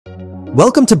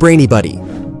Welcome to Brainy Buddy.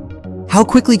 How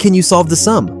quickly can you solve the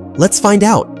sum? Let's find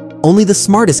out. Only the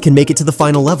smartest can make it to the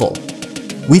final level.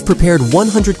 We've prepared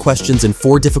 100 questions in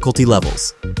 4 difficulty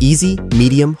levels: easy,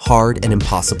 medium, hard, and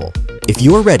impossible. If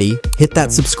you're ready, hit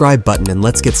that subscribe button and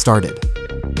let's get started.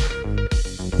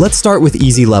 Let's start with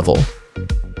easy level.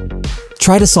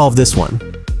 Try to solve this one.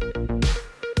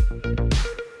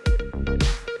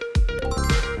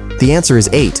 The answer is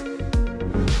 8.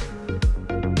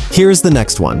 Here's the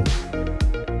next one.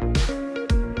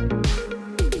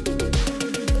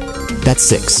 That's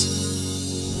 6.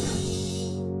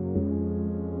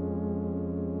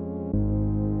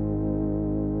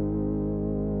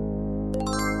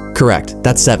 Correct,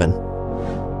 that's 7.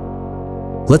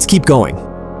 Let's keep going.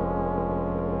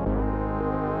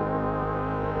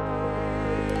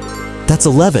 That's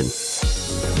 11.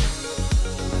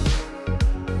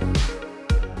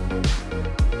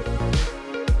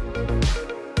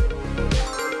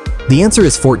 The answer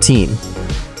is 14.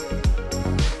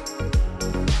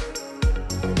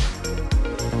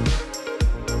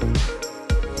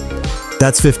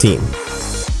 That's 15.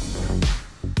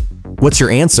 What's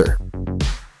your answer?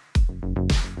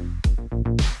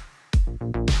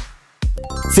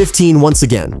 15 once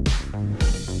again.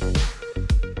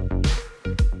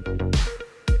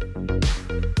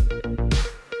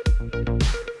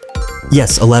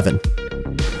 Yes, 11.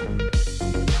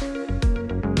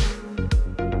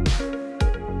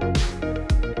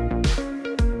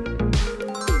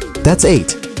 That's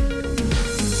 8.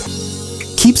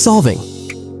 Keep solving.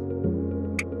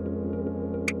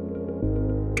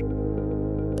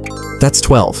 That's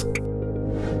 12.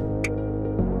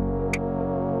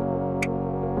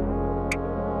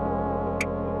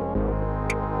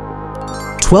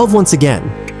 "12 once again.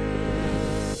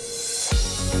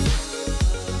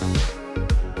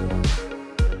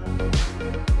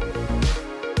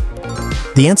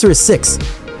 The answer is 6.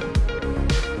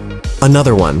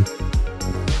 Another one.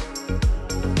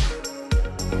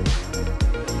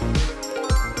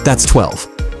 That's 12.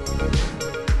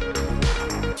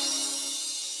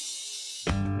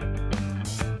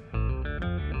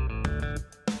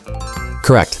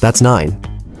 Correct, that's 9.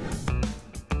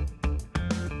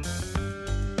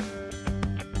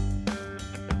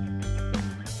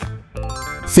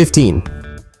 "15.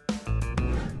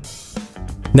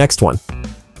 Next one.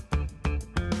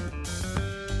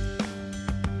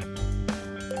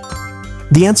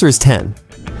 The answer is 10.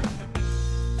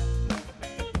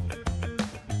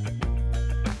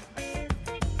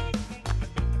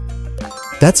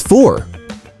 That's 4.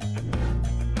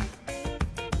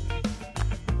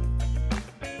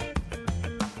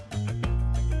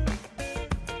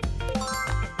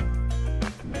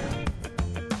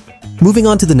 Moving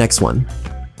on to the next one.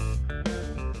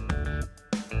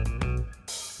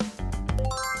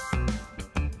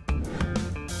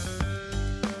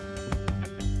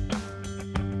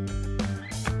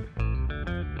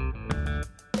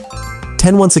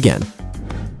 "10 once again.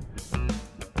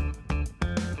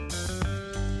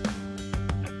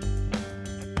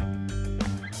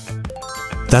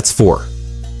 That's 4.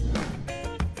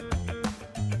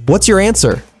 What's your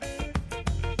answer?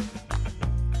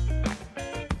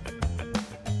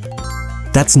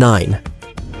 That's 9.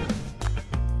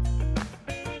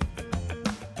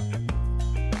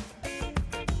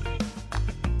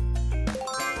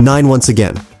 "9 once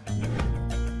again.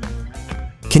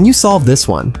 Can you solve this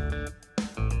one?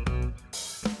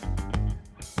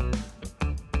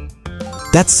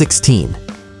 That's 16.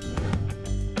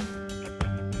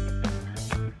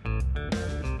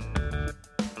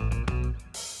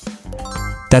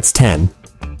 That's 10.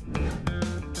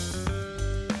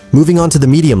 Moving on to the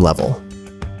medium level.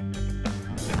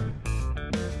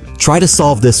 Try to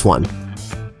solve this one.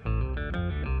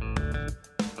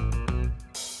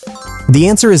 The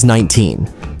answer is 19.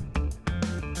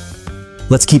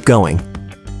 Let's keep going.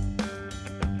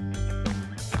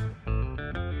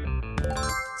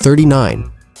 39.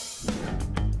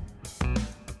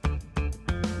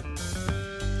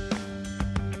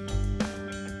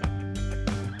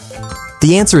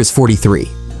 The answer is 43.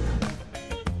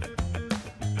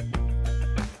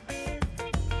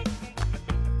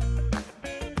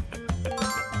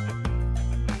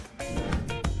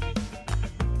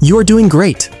 You are doing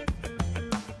great.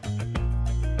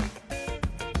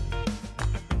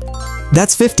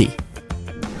 That's 50.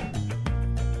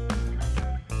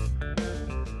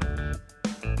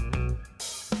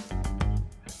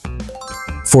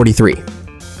 "43.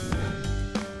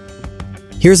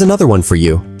 Here's another one for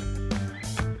you.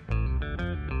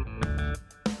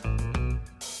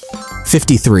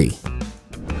 53.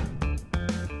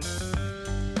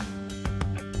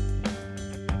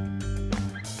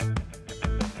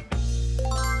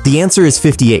 The answer is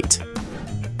 58.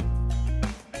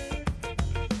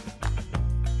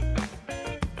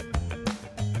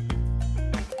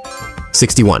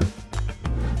 $61.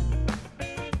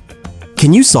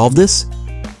 Can you solve this?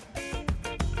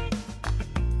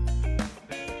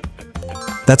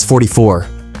 That's 44.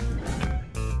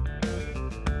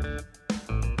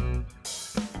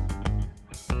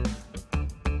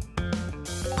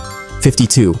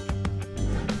 $52.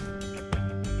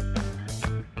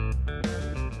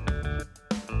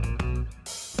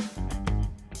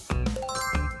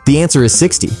 The answer is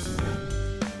 60.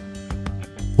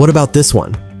 What about this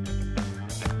one?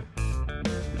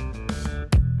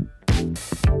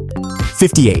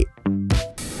 58.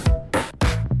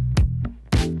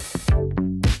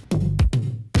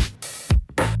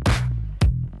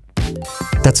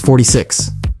 That's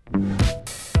 46.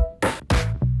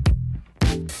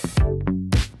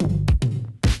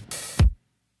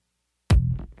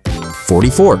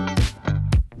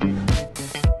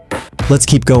 $44. Let's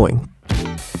keep going.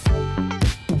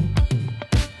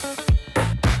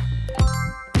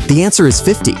 The answer is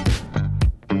 50.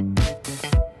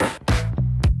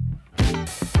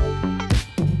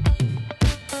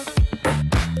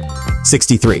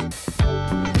 $63.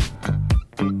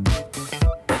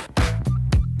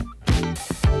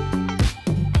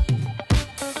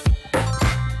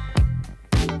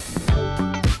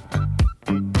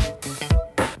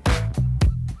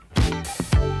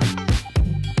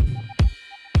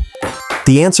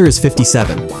 The answer is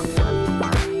 57.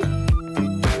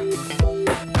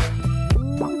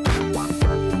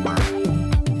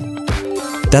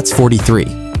 That's 43.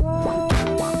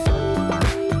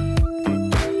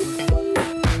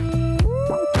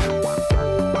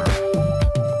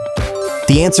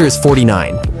 The answer is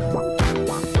 49.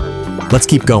 Let's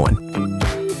keep going.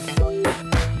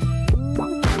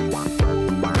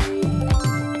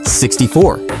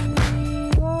 64.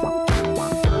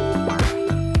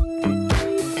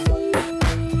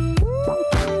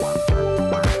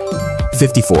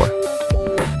 $54.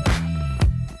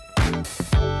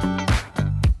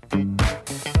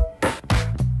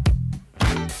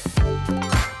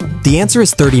 The answer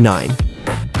is 39.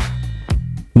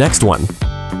 Next one.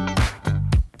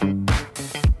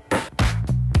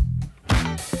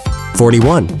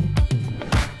 41.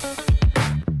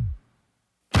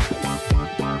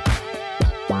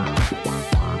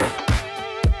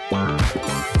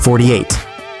 $48.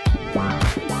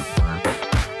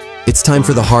 It's time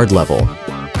for the hard level.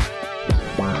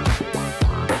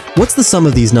 What's the sum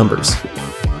of these numbers?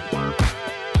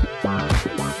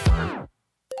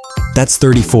 That's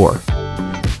 34.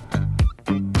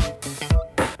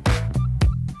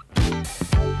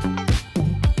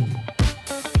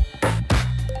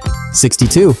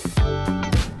 $62.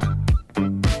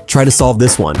 Try to solve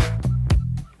this one.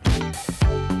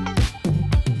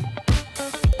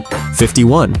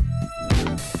 51.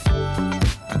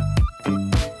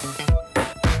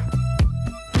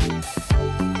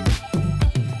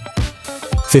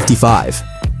 $55.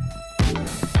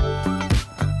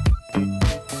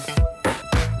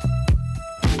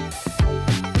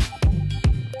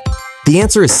 The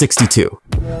answer is 62.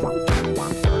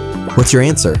 What's your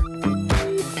answer?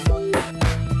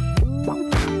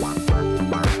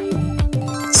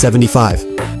 75.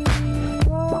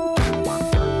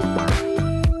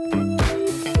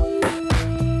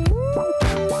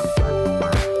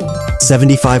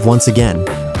 $75 once again.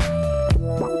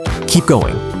 Keep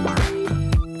going.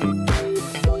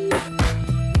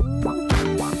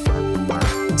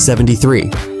 73.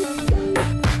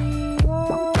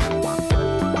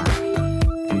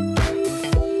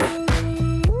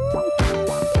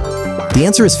 The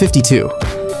answer is 52.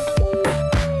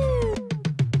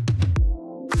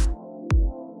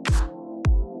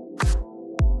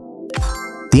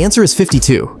 The answer is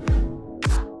 52.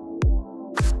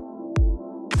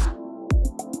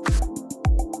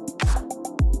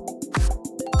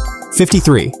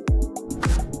 $53.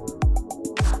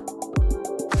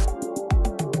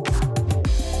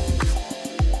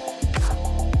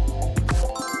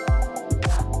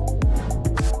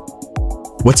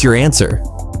 What's your answer?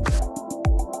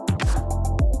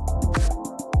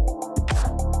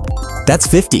 That's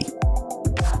 50.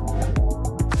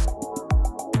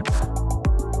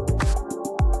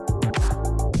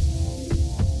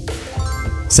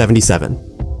 $77.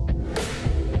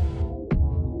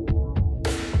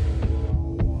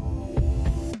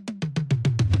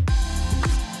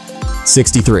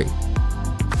 $63.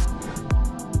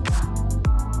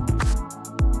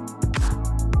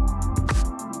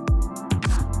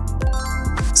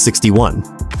 $61.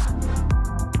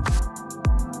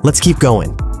 Let's keep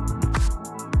going.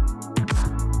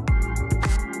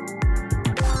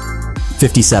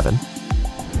 57.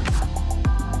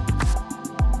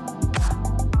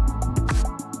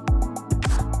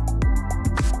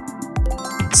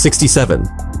 67.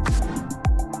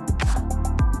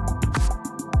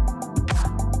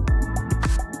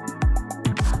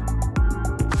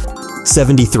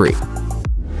 73.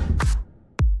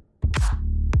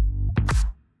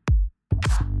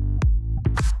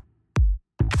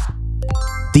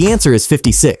 'The answer is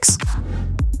 56.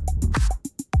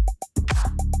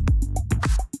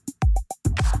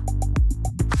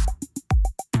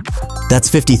 That's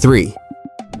 53.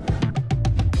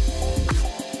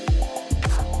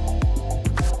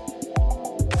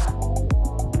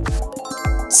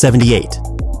 78.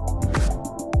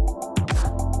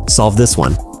 Solve this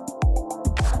one.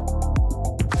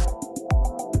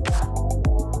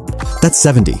 That's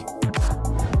 70.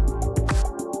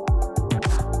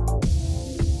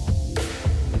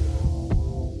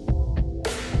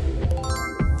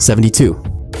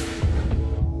 72.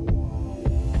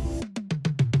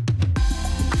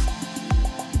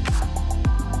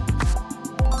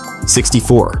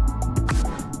 64.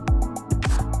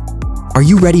 Are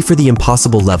you ready for the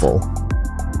impossible level?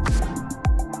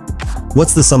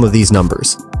 What's the sum of these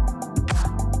numbers?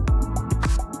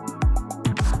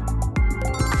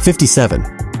 57.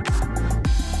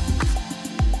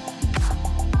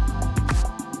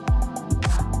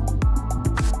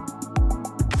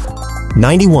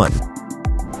 91.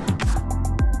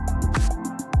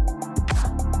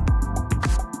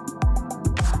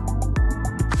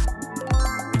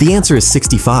 'The answer is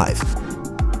 65.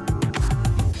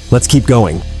 Let's keep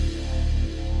going.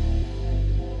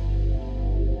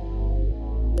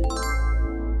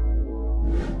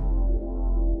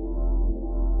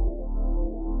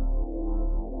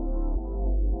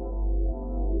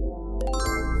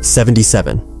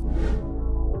 $77.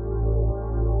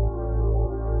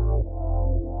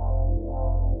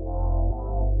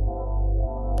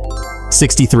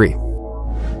 63.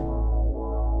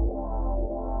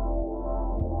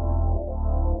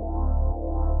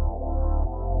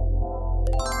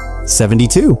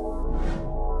 72.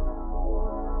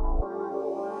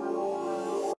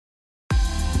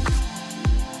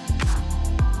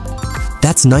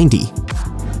 90.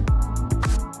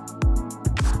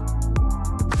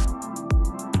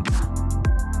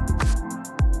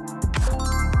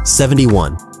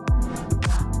 71.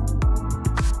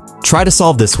 Try to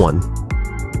solve this one.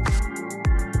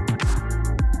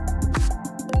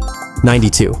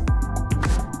 92.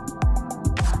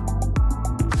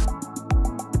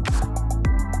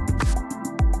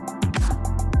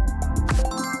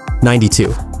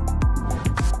 92.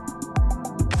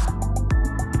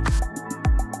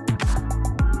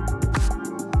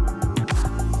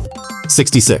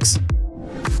 66.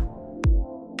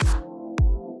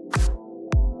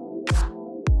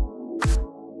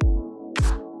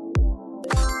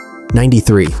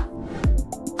 93.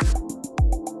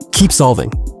 Keep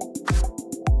solving.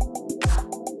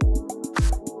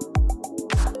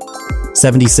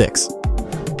 76.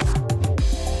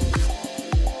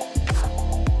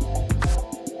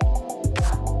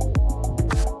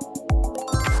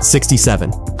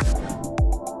 67.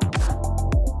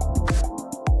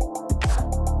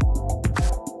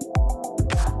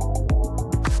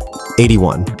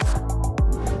 81.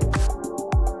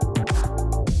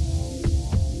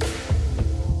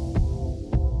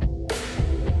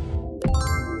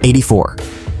 84.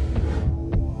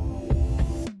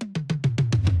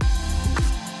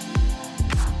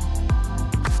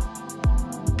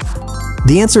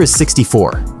 'The answer is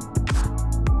 64.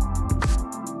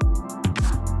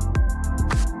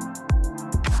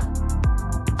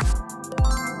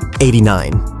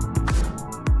 89.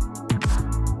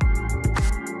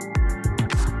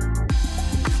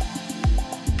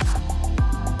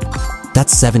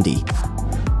 70.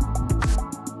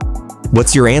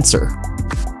 What's your answer?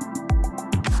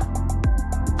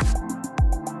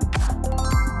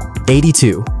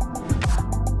 82.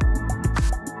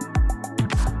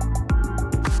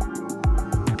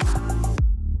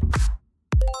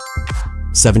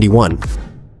 71.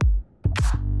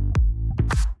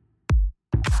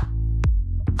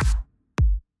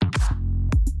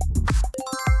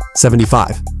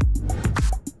 75.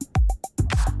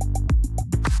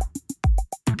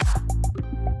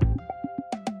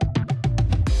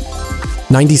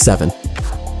 97.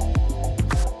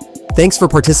 Thanks for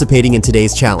participating in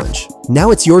today's challenge.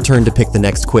 Now it's your turn to pick the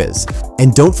next quiz.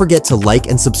 And don't forget to like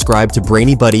and subscribe to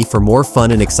Brainy Buddy for more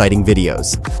fun and exciting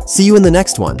videos. See you in the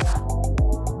next one.